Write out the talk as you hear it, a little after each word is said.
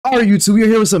Alright, YouTube, we're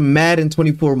here with some Madden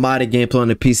 24 modded gameplay on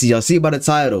the PC. Y'all see by the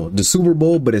title, the Super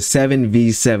Bowl, but it's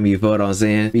 7v7, you feel what I'm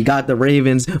saying? We got the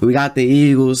Ravens, we got the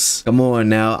Eagles. Come on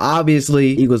now.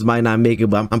 Obviously, Eagles might not make it,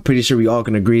 but I'm pretty sure we all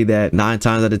can agree that 9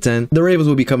 times out of 10, the Ravens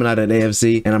will be coming out of the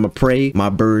AFC, and I'ma pray my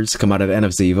birds come out of the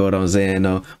NFC, you feel what I'm saying?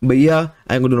 But yeah,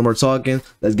 I ain't gonna do no more talking.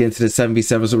 Let's get into the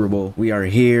 7v7 Super Bowl. We are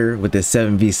here with the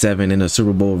 7v7 in the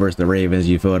Super Bowl versus the Ravens,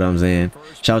 you feel what I'm saying?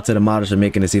 Shout out to the modders for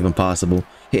making this even possible.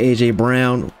 Hit AJ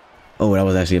Brown. Oh, that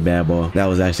was actually a bad ball. That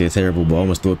was actually a terrible ball.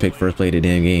 Almost threw a pick first play of the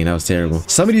damn game. That was terrible.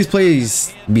 Some of these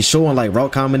plays be showing like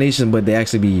route combination, but they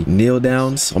actually be kneel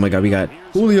downs. Oh my God, we got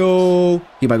Julio.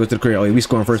 He might go to the crib. Oh, yeah, we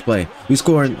scoring first play. We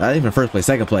scoring, not even first play,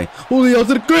 second play. Julio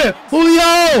to the crib.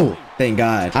 Julio! Thank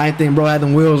God. I ain't think bro had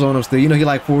them wheels on him still. You know he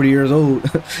like 40 years old.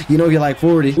 You know he like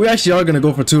 40. We actually are gonna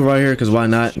go for 2 right here, because why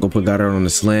not? Go put Goddard on the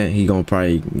slant. He gonna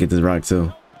probably get this rock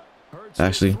too.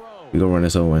 Actually, we gonna run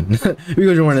this whole win. We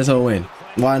gonna run this whole win.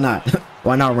 Why not?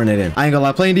 Why not run it in? I ain't gonna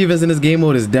lie, playing defense in this game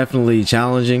mode is definitely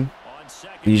challenging.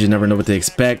 You just never know what to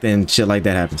expect, and shit like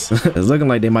that happens. It's looking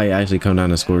like they might actually come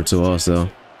down and score too also.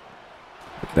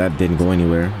 That didn't go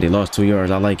anywhere. They lost 2 yards.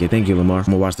 I like it. Thank you, Lamar. I'm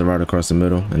gonna watch the route across the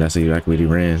middle, and that's exactly what he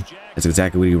ran. That's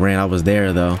exactly what he ran. I was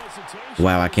there though.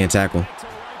 Wow, I can't tackle.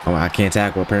 Oh, I can't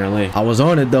tackle apparently. I was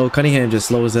on it though. Cunningham just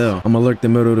slow as hell. I'm gonna lurk the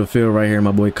middle of the field right here,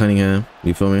 my boy Cunningham.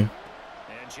 You feel me?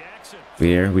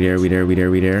 We there.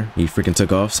 He freaking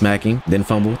took off, smacking, then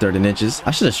fumble, 3rd and inches. I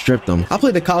should have stripped him. I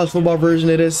played the college football version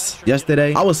of this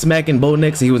yesterday. I was smacking Bo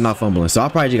Nix and he was not fumbling. So I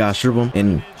probably just gotta strip him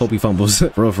and hope he fumbles.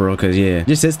 for real, cause yeah.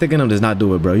 Just sit sticking him does not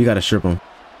do it, bro. You gotta strip him.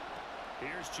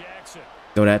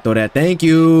 Throw that. Thank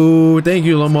you,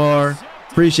 Lamar.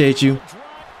 Appreciate you.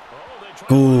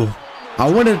 Cool. I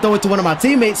wanted to throw it to one of my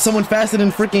teammates, someone faster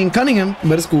than freaking Cunningham,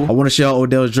 but it's cool. I want to show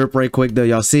Odell's drip right quick though.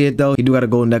 Y'all see it though? He do got a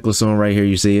gold necklace on right here.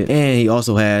 You see it? And he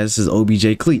also has his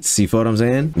OBJ cleats. You feel what I'm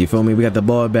saying? You feel me? We got the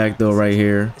ball back though right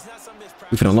here.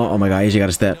 We finna long. Oh my God, AJ got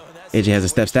a step. AJ has a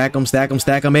step. Stack him,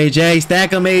 AJ.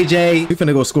 Stack him, AJ. We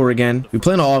finna go score again. We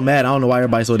playing all mad. I don't know why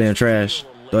everybody's so damn trash.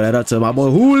 Throw that up to my boy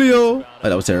Julio. Oh,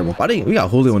 that was terrible. We got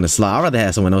Julio in the slot. I'd rather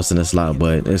have someone else in the slot,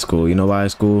 but it's cool. You know why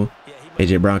it's cool?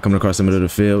 AJ Brown coming across the middle of the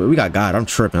field. We got God. I'm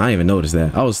tripping. I didn't even notice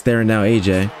that. I was staring down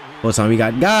AJ. Whole time we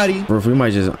got Gotti. Bro, we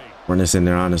might just run this in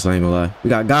there, honestly. I ain't gonna lie. We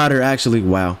got Goddard, actually.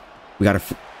 Wow. We got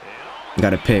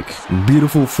a pick.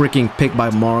 Beautiful freaking pick by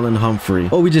Marlon Humphrey.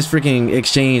 Oh, we just freaking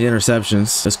exchanged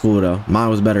interceptions. That's cool, though. Mine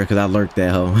was better because I lurked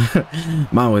that hell.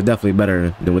 Mine was definitely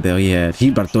better than what the hell he had. He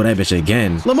about to throw that bitch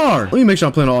again. Lamar, let me make sure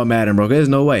I'm playing all Madden, bro. There's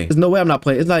no way. There's no way I'm not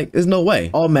playing. It's like, there's no way.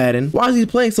 All Madden. Why is he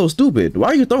playing so stupid? Why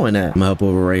are you throwing that? I'm gonna help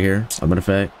over right here. As a matter of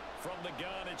fact,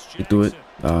 he threw it.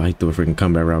 He threw a freaking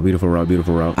comeback route. Beautiful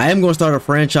route. I am going to start a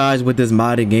franchise with this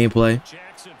modded gameplay.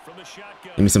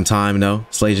 Give me some time, though.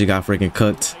 Slager got freaking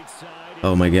cooked.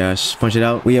 Oh my gosh. Punch it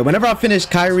out. Well, yeah, whenever I finish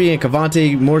Kyrie and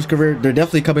Cavante Moore's career, they're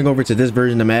definitely coming over to this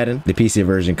version of Madden, the PC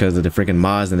version, because of the freaking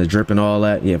mods and the drip and all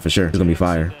that. Yeah, for sure. It's gonna be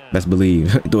fire. Best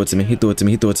believe. He threw it to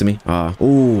me.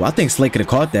 Oh, I think Slay could have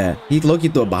caught that. He low-key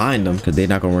threw it behind him because they're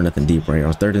not gonna run nothing deep right here.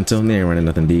 On 3rd and 2, they ain't running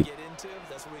nothing deep.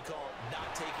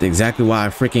 Exactly why I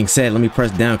freaking said let me press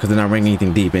down, because they're not running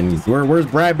anything deep. And where's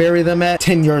Bradbury them at?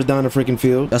 10 yards down the freaking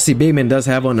field. I see Bateman does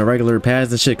have on the regular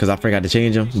pads and shit, because I forgot to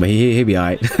change him, but he be all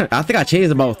right. I think I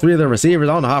changed about 3 of the receivers.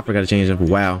 I don't know how I forgot to change them.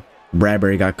 Wow,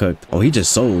 Bradbury got cooked. Oh, he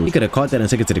just sold. He could have caught that and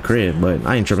took it to the crib, but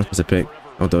I ain't tripping. It's a pick.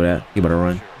 Don't throw that. He better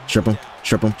run. Strip him.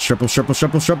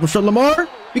 Lamar,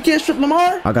 you can't strip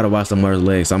Lamar. I gotta watch Lamar's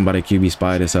legs. So I'm about to QB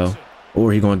spy this hell,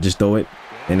 or he gonna just throw it.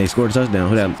 And they scored a touchdown.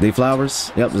 Who that? Zay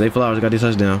Flowers? Yep, Zay Flowers got the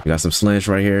touchdown. We got some slinch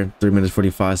right here. 3 minutes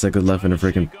 45 seconds left in the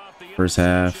freaking first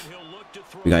half.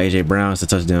 We got AJ Brown. It's a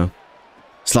touchdown.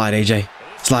 Slide AJ.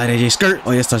 Skirt.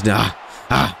 Oh yes, touchdown.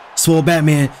 Swole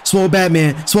Batman.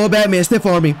 Stiff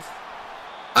arm me.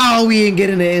 Oh, we ain't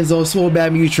getting the end zone. Swole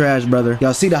Batman, you trash, brother.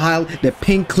 Y'all see the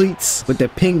pink cleats with the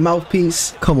pink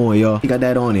mouthpiece? Come on, y'all. He got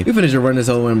that on him. We finished running this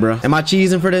whole win, bro. Am I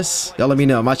cheesing for this? Y'all let me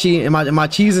know. Am I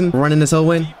cheesing running this whole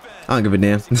win? I don't give a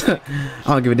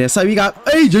damn. So we got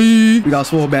AJ. We got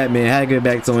Swole Batman. Had to get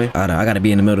back to him. I gotta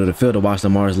be in the middle of the field to watch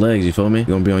Lamar's legs. You feel me?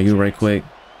 Gonna be on you right quick.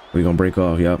 We gonna break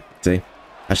off. Yep. See?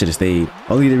 I should have stayed.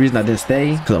 Only the reason I didn't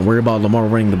stay because I'm worried about Lamar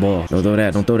running the ball. Don't throw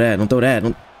that. I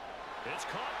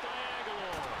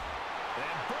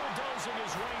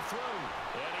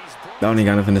don't even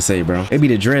got nothing to say, bro. It be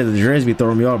the dreads. The dreads be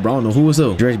throwing me off, bro. I don't know who was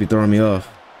who. Dreads be throwing me off.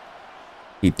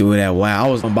 He threw that. Wow, I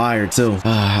was on buyer too.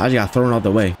 I just got thrown out the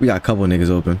way. We got a couple of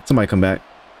niggas open. Somebody come back.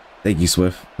 Thank you,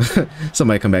 Swift.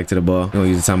 Somebody come back to the ball. We're gonna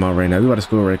use the timeout right now. We about to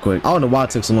score right quick. I don't know why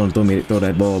it took so long to throw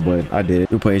that ball, but I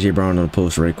did. We put AJ Brown on the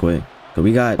post right quick. But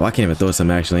we got, I can't even throw some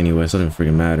actually anyway, so it doesn't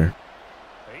freaking matter.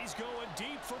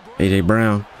 AJ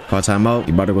Brown. Call timeout.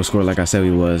 He about to go score like I said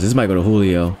he was. This might go to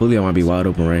Julio. Julio might be wide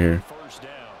open right here.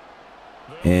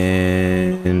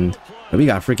 And we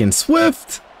got freaking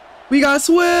Swift. We got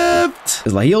Swift.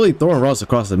 It's like he only throwing routes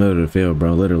across the middle of the field,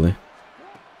 bro. Literally.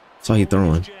 That's all he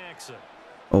throwing.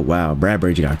 Oh wow,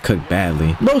 Bradbury just got cooked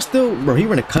badly. Bro, he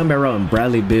running a comeback route and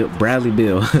Bradley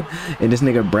Bill, and this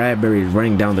nigga Bradbury is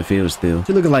running down the field still.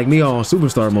 He looking like me on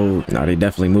superstar mode. Nah, they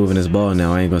definitely moving this ball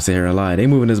now. I ain't gonna sit here and lie. They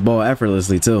moving this ball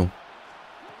effortlessly too.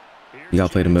 You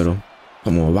gotta play the middle.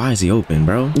 Come on, why is he open,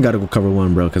 bro? You gotta go cover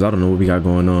one, bro, because I don't know what we got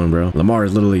going on, bro. Lamar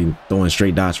is literally throwing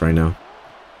straight dots right now.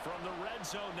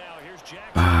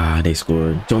 Ah, they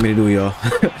scored. What you want me to do, y'all?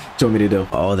 What you want me to do?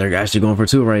 Oh, they're actually going for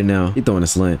two right now. He throwing a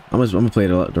slant. I'm gonna play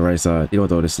the right side. He don't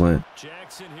throw the slant.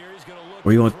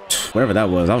 Where you want? Whatever that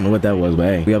was. I don't know what that was, but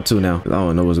hey, we up two now. I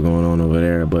don't know what's going on over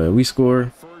there, but we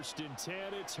score.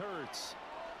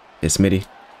 It's Smitty.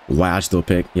 Wow, I still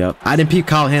pick. Yep. I didn't peep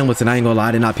Kyle Hamilton. I ain't gonna lie.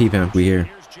 I did not peep him. We here.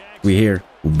 We here.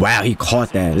 Wow, he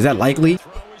caught that. Is that likely?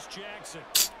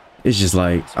 It's just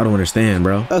like, I don't understand,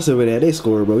 bro. That's over there. They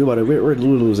scored, bro. We're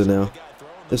losing now.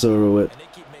 It's over with.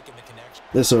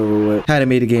 It's over with. Had to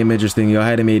make the game interesting, y'all.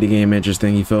 Had to make the game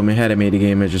interesting. You feel me? Had to make the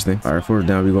game interesting. All right, fourth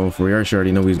down. We going for it. You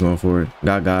already know he's going for it.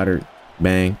 Got Goddard.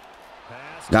 Bang.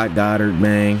 Got Goddard.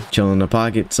 Bang. Chilling in the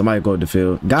pocket. Somebody go to the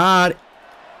field. God.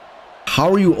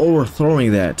 How are you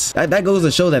overthrowing that? That goes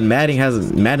to show that Madden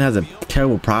has a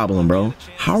terrible problem, bro.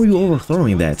 How are you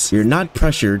overthrowing that? You're not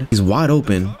pressured. He's wide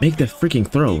open. Make the freaking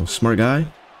throw. Smart guy.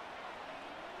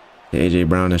 AJ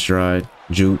Brown in stride.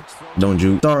 Juke. Don't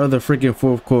juke. Start of the freaking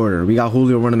fourth quarter. We got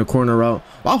Julio running the corner route.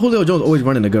 Why Julio Jones always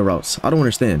running the good routes? I don't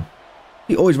understand.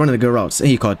 He always running the good routes. And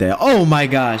he caught that. Oh my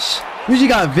gosh. We just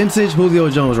got vintage Julio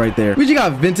Jones right there. We just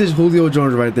got vintage Julio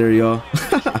Jones right there, y'all.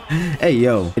 Hey,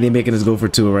 yo. And they making us go for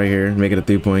two right here. Make it a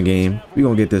 3-point game. We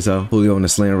gonna get this out. Julio on the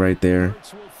slant right there.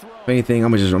 If anything,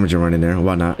 I'm gonna just run in there.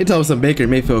 Why not? It tells us Baker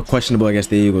may feel questionable against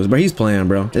the Eagles, but he's playing,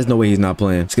 bro. There's no way he's not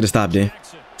playing. Let's get a stop, D.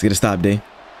 Let's get a stop, D.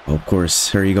 Oh, of course.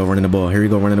 Here you go running the ball. Here you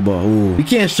go running the ball. Ooh. We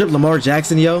can't strip Lamar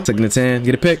Jackson, yo. Second and 10.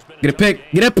 Get a pick. Get a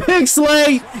pick. Get a pick,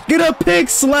 Slay. Get a pick,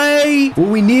 Slay.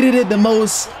 When we needed it the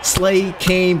most, Slay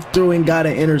came through and got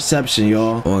an interception,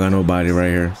 y'all. Oh, I got nobody right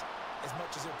here.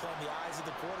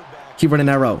 Keep running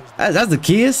that route. That's the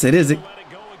keyest. It is.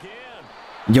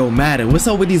 Yo, Madden, what's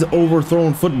up with these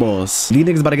overthrown footballs? These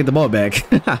niggas about to get the ball back.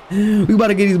 We about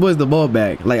to get these boys the ball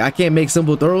back. Like, I can't make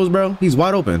simple throws, bro. He's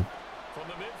wide open.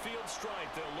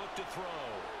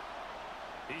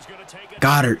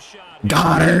 Goddard.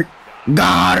 Goddard.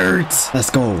 Goddard. Let's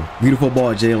go. Beautiful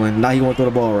ball, Jalen. Now he won't throw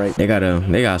the ball right. They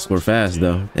gotta score fast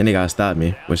though. And they gotta stop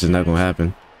me, which is not gonna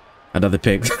happen. Another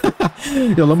pick.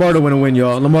 Yo, Lamar don't win,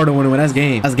 y'all. Lamar don't win. That's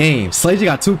game. That's game. Slay just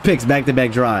got 2 picks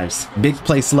back-to-back drives. Big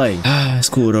play Slay. Ah, it's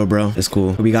cool though, bro. It's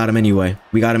cool. We got him anyway.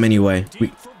 We got him anyway.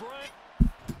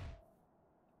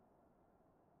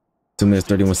 2 minutes,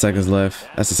 31 seconds left.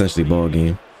 That's essentially ball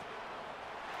game.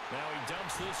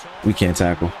 We can't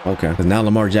tackle. Okay. Because now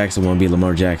Lamar Jackson won't be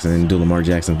Lamar Jackson and do Lamar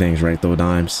Jackson things, right? Throw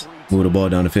dimes. Move the ball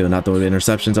down the field, not throw the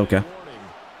interceptions. Okay.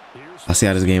 I see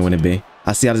how this game would be.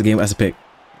 I see how this game. That's a pick.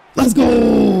 Let's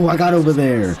go. I got over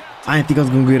there. I didn't think I was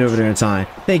going to get over there in time.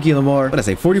 Thank you, Lamar. What did I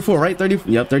say? 44, right? 30.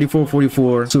 Yep, 34,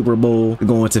 44. Super Bowl. We're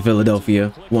going to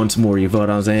Philadelphia once more. You feel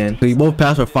what I'm saying? So we both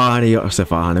passed for 500 yards. I said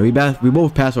 500. We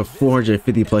both passed for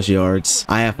 450 plus yards.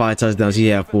 I had 5 touchdowns. He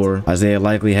had 4. Isaiah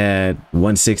likely had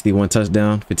 160, 1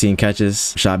 touchdown, 15 catches.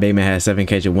 Rashad Bateman had 7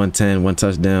 catches, 110, 1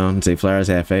 touchdown. Zay Flowers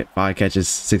had 5 catches,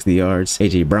 60 yards.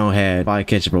 AJ Brown had 5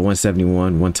 catches for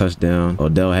 171, 1 touchdown.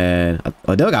 Odell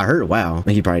got hurt. Wow.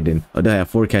 He probably didn't. Odell had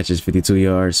 4 catches, 52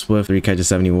 yards. Swift, 3 catches,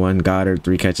 71. Goddard,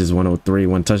 3 catches, 103,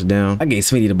 1 touchdown. I gave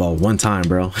Smitty the ball 1 time,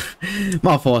 bro.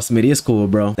 My fault, Smitty. It's cool,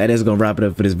 bro. That is gonna wrap it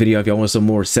up for this video. If y'all want some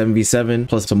more 7v7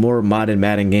 plus some more modded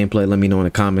Madden gameplay, let me know in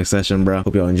the comment section, bro.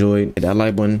 Hope y'all enjoyed. Hit that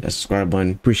like button, that subscribe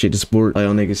button. Appreciate the support. All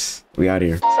y'all niggas. We out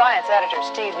here. Science editor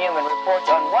Steve Newman reports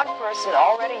on one person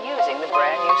already using the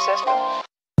brand new system.